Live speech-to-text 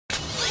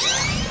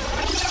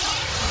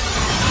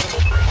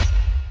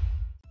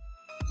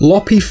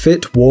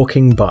LOPIFIT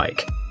walking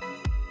bike.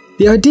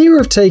 The idea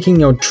of taking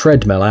your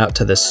treadmill out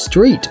to the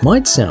street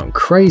might sound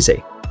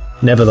crazy.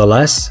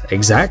 Nevertheless,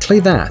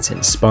 exactly that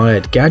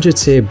inspired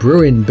gadgeteer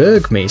Bruin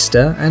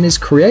Bergmeister, and his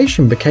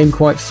creation became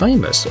quite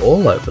famous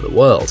all over the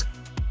world.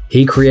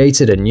 He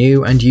created a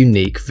new and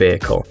unique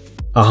vehicle,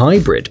 a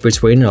hybrid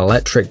between an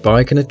electric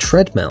bike and a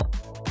treadmill.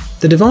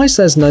 The device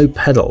has no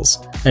pedals,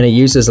 and it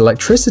uses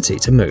electricity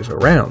to move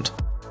around.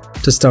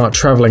 To start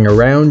traveling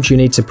around, you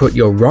need to put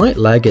your right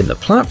leg in the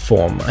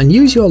platform and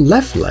use your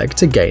left leg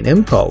to gain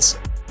impulse.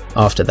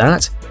 After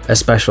that, a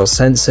special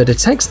sensor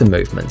detects the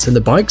movement and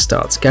the bike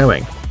starts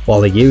going,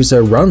 while the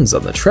user runs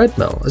on the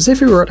treadmill as if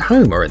he were at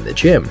home or in the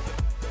gym.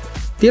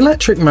 The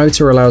electric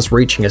motor allows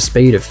reaching a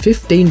speed of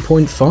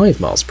 15.5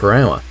 miles per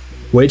hour,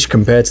 which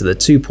compared to the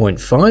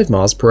 2.5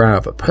 miles per hour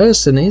of a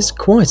person is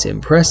quite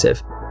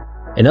impressive.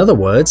 In other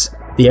words,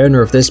 the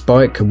owner of this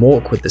bike can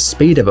walk with the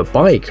speed of a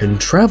bike and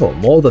travel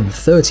more than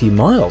 30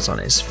 miles on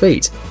his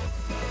feet.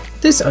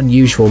 This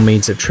unusual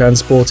means of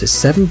transport is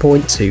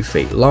 7.2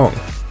 feet long,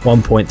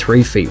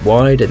 1.3 feet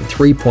wide and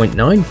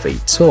 3.9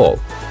 feet tall.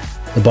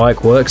 The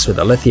bike works with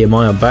a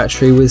lithium-ion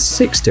battery with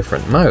 6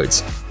 different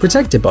modes,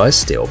 protected by a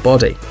steel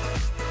body.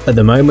 At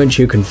the moment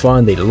you can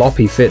find the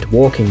LOPIFIT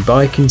walking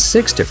bike in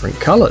 6 different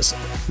colours: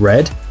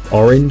 red,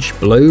 orange,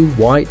 blue,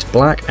 white,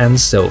 black and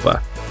silver,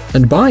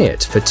 and buy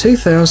it for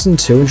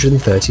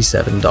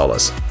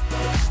 $2,237.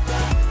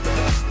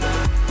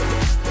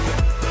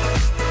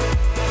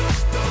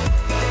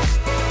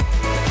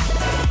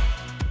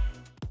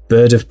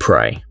 Bird of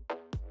prey.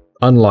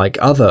 Unlike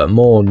other,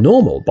 more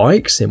normal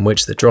bikes in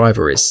which the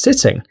driver is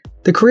sitting,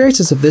 the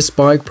creators of this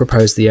bike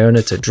propose the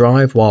owner to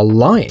drive while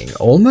lying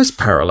almost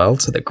parallel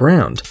to the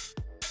ground.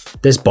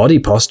 This body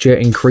posture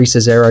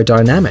increases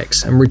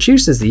aerodynamics and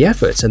reduces the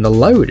effort and the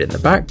load in the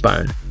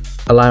backbone,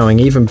 allowing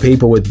even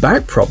people with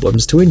back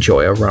problems to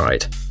enjoy a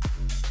ride.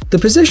 The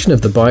position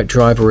of the bike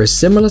driver is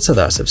similar to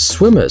that of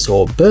swimmers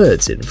or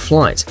birds in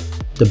flight.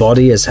 The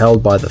body is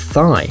held by the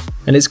thigh,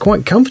 and it's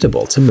quite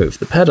comfortable to move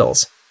the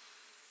pedals.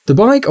 The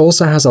bike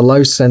also has a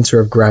low center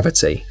of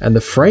gravity, and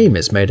the frame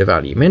is made of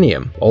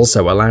aluminium,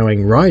 also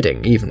allowing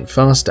riding even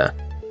faster.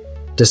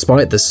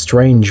 Despite the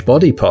strange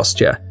body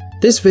posture,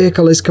 this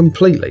vehicle is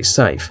completely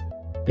safe.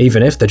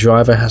 Even if the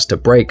driver has to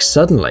brake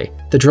suddenly,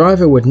 the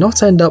driver would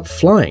not end up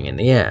flying in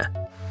the air.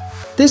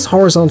 This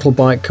horizontal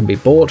bike can be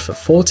bought for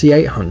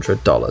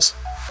 $4,800.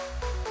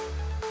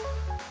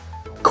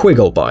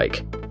 KWIGGLE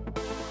bike.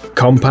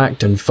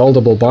 Compact and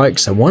foldable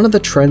bikes are one of the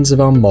trends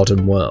of our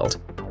modern world,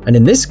 and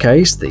in this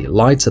case, the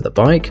lighter the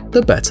bike,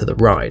 the better the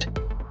ride.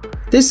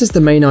 This is the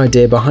main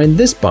idea behind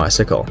this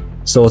bicycle,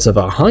 sort of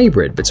a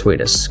hybrid between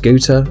a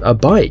scooter, a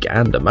bike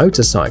and a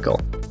motorcycle.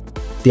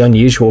 The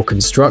unusual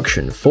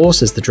construction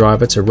forces the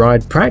driver to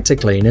ride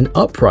practically in an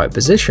upright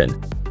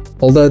position,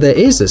 although there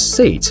is a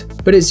seat,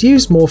 but it's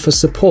used more for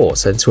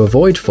support and to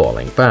avoid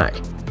falling back.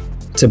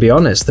 To be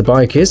honest, the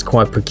bike is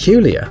quite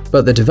peculiar,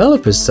 but the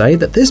developers say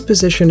that this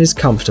position is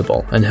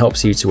comfortable and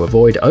helps you to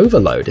avoid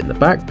overload in the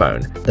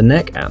backbone, the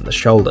neck and the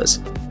shoulders.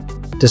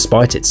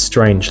 Despite its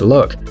strange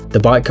look, the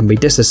bike can be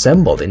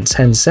disassembled in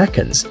 10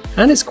 seconds,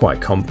 and it's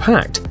quite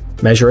compact,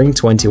 measuring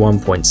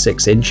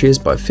 21.6 inches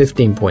by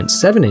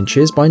 15.7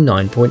 inches by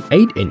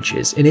 9.8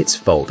 inches in its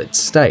folded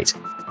state.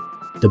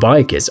 The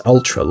bike is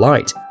ultra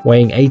light,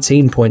 weighing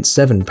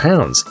 18.7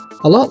 pounds,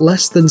 a lot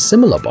less than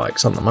similar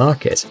bikes on the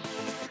market.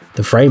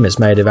 The frame is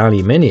made of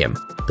aluminium.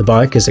 The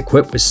bike is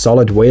equipped with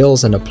solid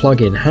wheels and a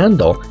plug-in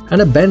handle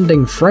and a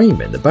bending frame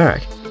in the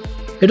back.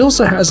 It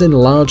also has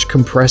enlarged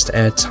compressed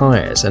air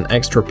tyres and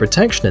extra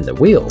protection in the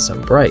wheels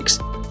and brakes.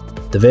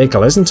 The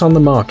vehicle isn't on the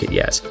market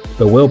yet,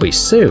 but will be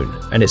soon,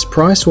 and its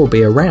price will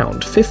be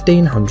around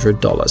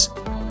 $1,500.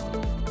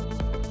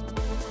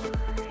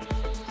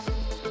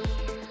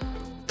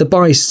 The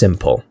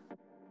bicymple.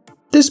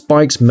 This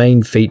bike's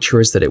main feature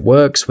is that it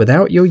works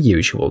without your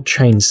usual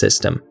chain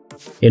system.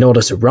 In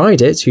order to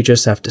ride it, you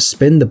just have to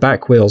spin the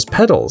back wheel's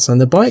pedals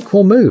and the bike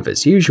will move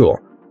as usual.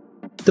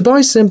 The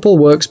bicymple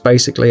works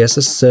basically as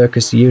a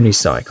circus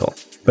unicycle,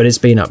 but it's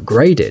been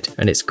upgraded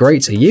and it's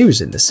great to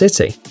use in the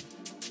city.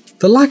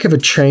 The lack of a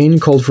chain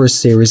called for a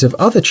series of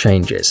other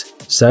changes,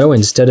 so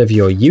instead of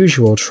your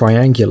usual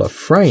triangular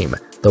frame,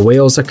 the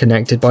wheels are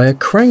connected by a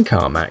crank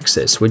arm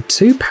axis with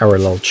 2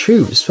 parallel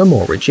tubes for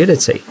more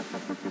rigidity.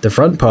 The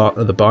front part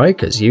of the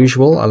bike, as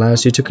usual,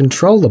 allows you to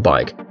control the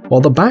bike,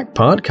 while the back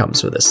part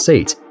comes with a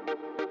seat.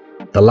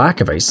 The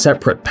lack of a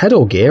separate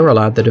pedal gear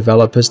allowed the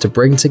developers to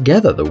bring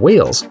together the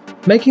wheels,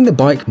 making the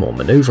bike more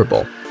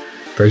maneuverable.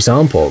 For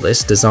example,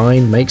 this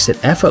design makes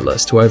it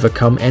effortless to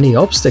overcome any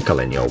obstacle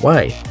in your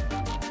way.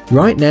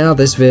 Right now,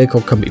 this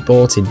vehicle can be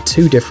bought in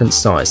 2 different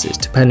sizes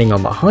depending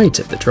on the height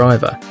of the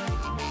driver.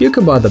 You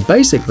can buy the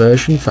basic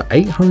version for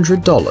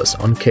 $800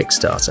 on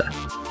Kickstarter.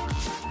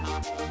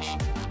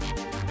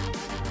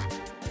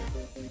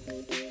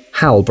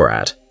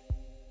 HALBRAD.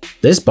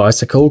 This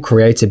bicycle,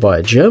 created by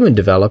a German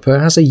developer,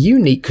 has a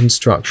unique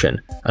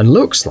construction and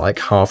looks like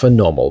half a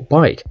normal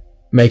bike,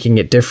 making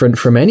it different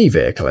from any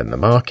vehicle in the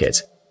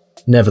market.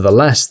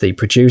 Nevertheless, the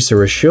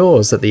producer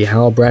assures that the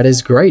HALBRAD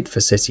is great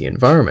for city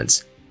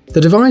environments.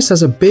 The device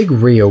has a big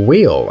rear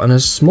wheel and a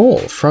small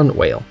front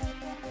wheel.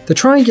 The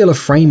triangular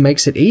frame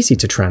makes it easy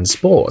to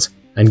transport,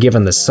 and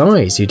given the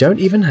size, you don't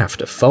even have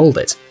to fold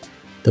it.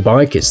 The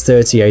bike is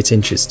 38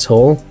 inches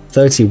tall,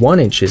 31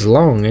 inches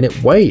long, and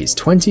it weighs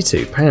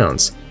 22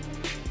 pounds.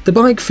 The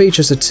bike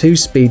features a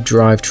 2-speed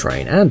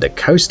drivetrain and a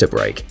coaster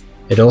brake.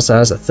 It also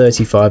has a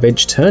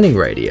 35-inch turning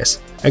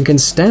radius and can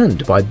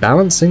stand by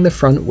balancing the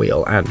front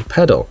wheel and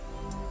pedal.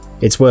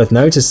 It's worth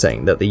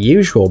noticing that the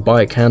usual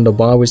bike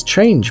handlebar was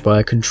changed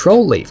by a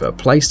control lever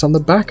placed on the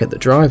back of the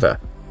driver.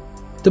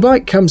 The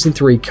bike comes in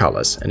 3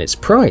 colors and its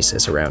price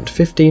is around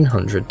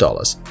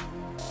 $1,500.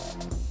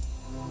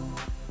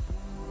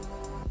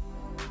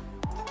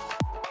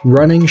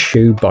 Running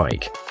shoe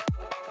bike.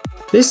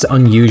 This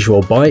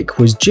unusual bike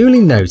was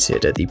duly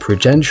noted at the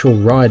Prudential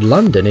Ride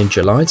London in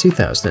July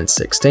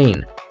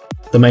 2016.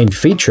 The main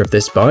feature of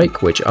this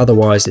bike, which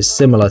otherwise is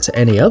similar to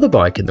any other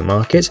bike in the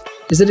market,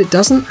 is that it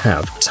doesn't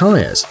have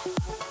tyres.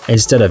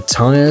 Instead of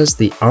tyres,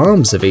 the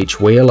arms of each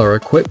wheel are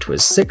equipped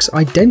with 6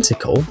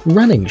 identical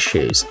running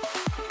shoes.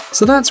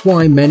 So that's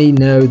why many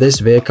know this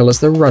vehicle as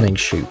the running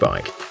shoe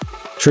bike.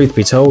 Truth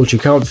be told, you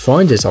can't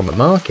find it on the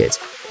market,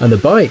 and the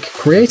bike,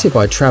 created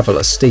by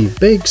traveller Steve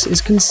Biggs,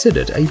 is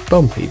considered a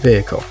bumpy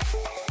vehicle.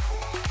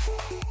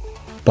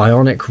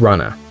 Bionic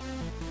Runner.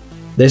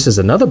 This is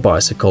another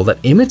bicycle that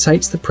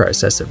imitates the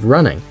process of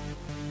running.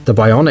 The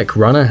Bionic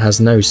Runner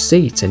has no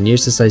seat and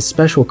uses a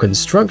special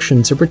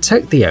construction to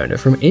protect the owner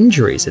from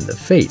injuries in the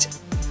feet.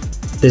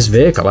 This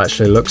vehicle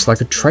actually looks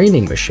like a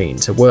training machine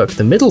to work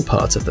the middle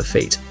part of the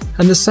feet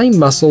and the same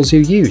muscles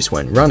you use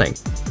when running,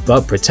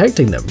 but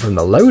protecting them from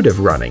the load of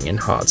running in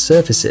hard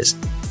surfaces.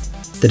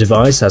 The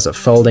device has a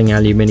folding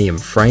aluminium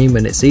frame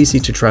and it's easy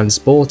to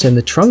transport in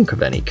the trunk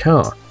of any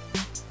car.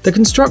 The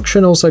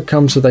construction also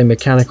comes with a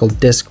mechanical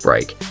disc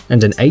brake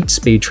and an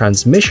 8-speed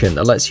transmission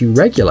that lets you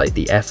regulate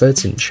the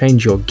effort and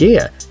change your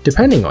gear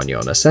depending on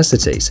your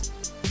necessities.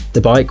 The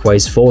bike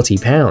weighs 40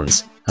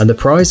 pounds, and the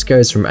price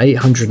goes from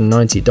 $890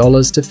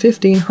 to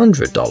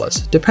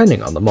 $1,500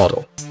 depending on the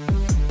model.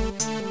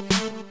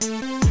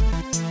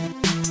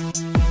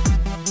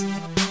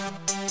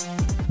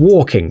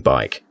 Walking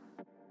bike.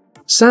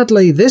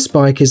 Sadly, this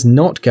bike is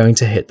not going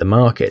to hit the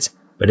market,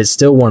 but it's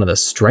still one of the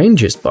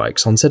strangest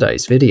bikes on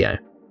today's video.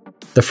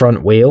 The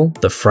front wheel,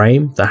 the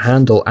frame, the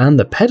handle and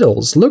the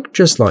pedals look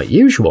just like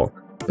usual,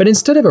 but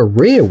instead of a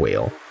rear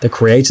wheel, the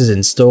creators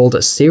installed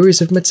a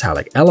series of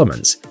metallic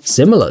elements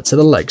similar to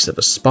the legs of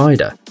a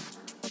spider.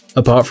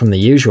 Apart from the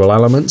usual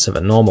elements of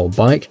a normal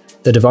bike,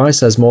 the device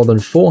has more than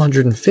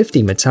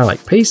 450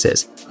 metallic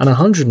pieces and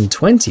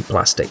 120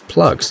 plastic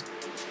plugs.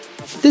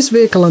 This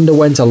vehicle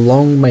underwent a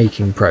long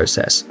making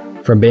process,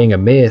 from being a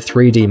mere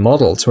 3D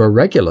model to a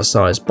regular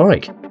sized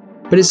bike,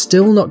 but it's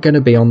still not going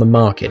to be on the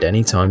market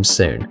anytime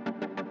soon.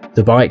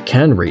 The bike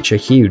can reach a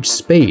huge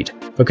speed,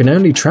 but can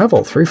only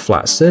travel through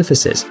flat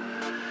surfaces.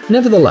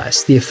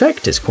 Nevertheless, the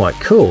effect is quite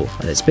cool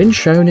and it's been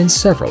shown in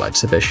several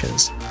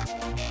exhibitions.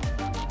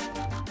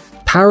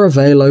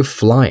 Paravelo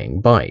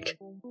flying bike.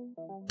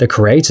 The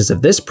creators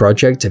of this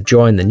project have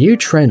joined the new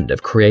trend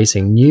of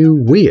creating new,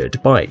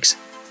 weird bikes,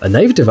 and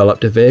they've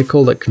developed a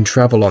vehicle that can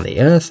travel on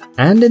the earth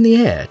and in the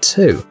air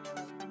too.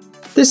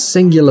 This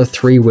singular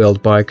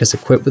 3-wheeled bike is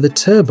equipped with a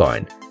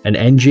turbine, an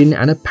engine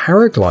and a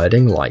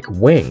paragliding-like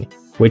wing,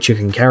 which you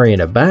can carry in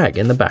a bag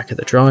in the back of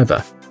the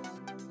driver.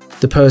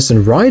 The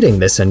person riding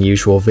this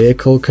unusual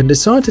vehicle can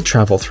decide to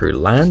travel through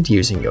land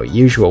using your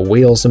usual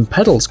wheels and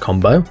pedals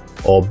combo,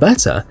 or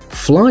better,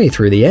 fly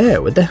through the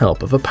air with the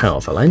help of a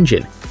powerful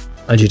engine.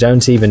 And you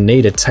don't even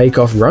need a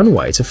takeoff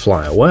runway to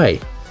fly away.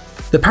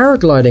 The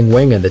paragliding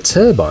wing and the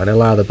turbine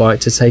allow the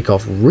bike to take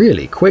off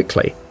really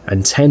quickly,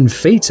 and 10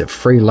 feet of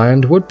free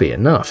land would be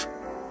enough.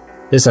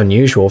 This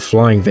unusual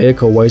flying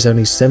vehicle weighs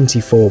only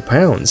 74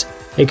 pounds.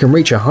 It can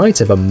reach a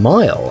height of a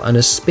mile and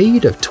a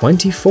speed of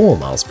 24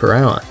 miles per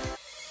hour.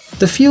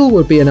 The fuel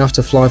would be enough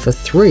to fly for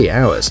 3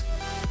 hours.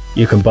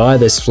 You can buy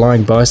this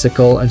flying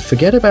bicycle and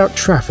forget about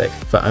traffic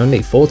for only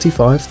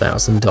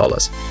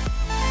 $45,000.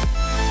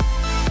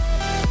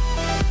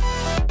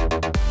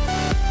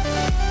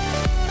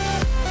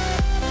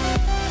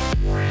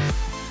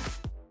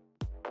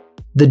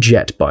 The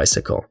jet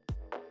bicycle.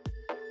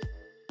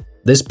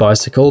 This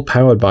bicycle,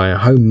 powered by a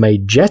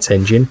homemade jet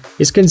engine,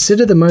 is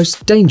considered the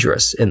most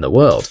dangerous in the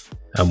world,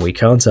 and we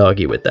can't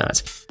argue with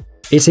that.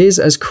 It is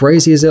as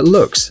crazy as it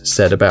looks,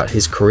 said about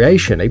his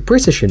creation a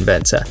British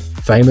inventor,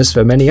 famous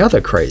for many other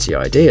crazy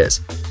ideas.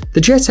 The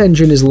jet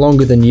engine is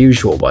longer than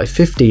usual by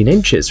 15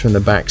 inches from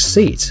the back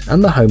seat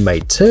and the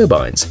homemade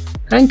turbines,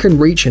 and can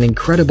reach an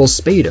incredible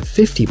speed of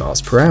 50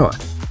 miles per hour,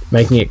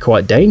 making it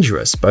quite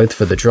dangerous both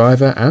for the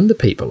driver and the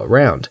people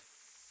around.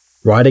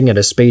 Riding at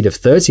a speed of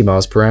 30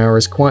 miles per hour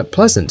is quite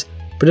pleasant,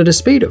 but at a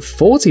speed of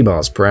 40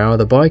 miles per hour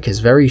the bike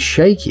is very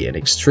shaky and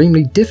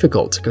extremely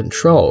difficult to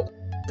control.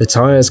 The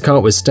tyres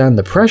can't withstand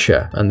the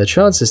pressure and the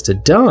chances to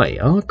die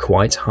are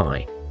quite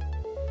high.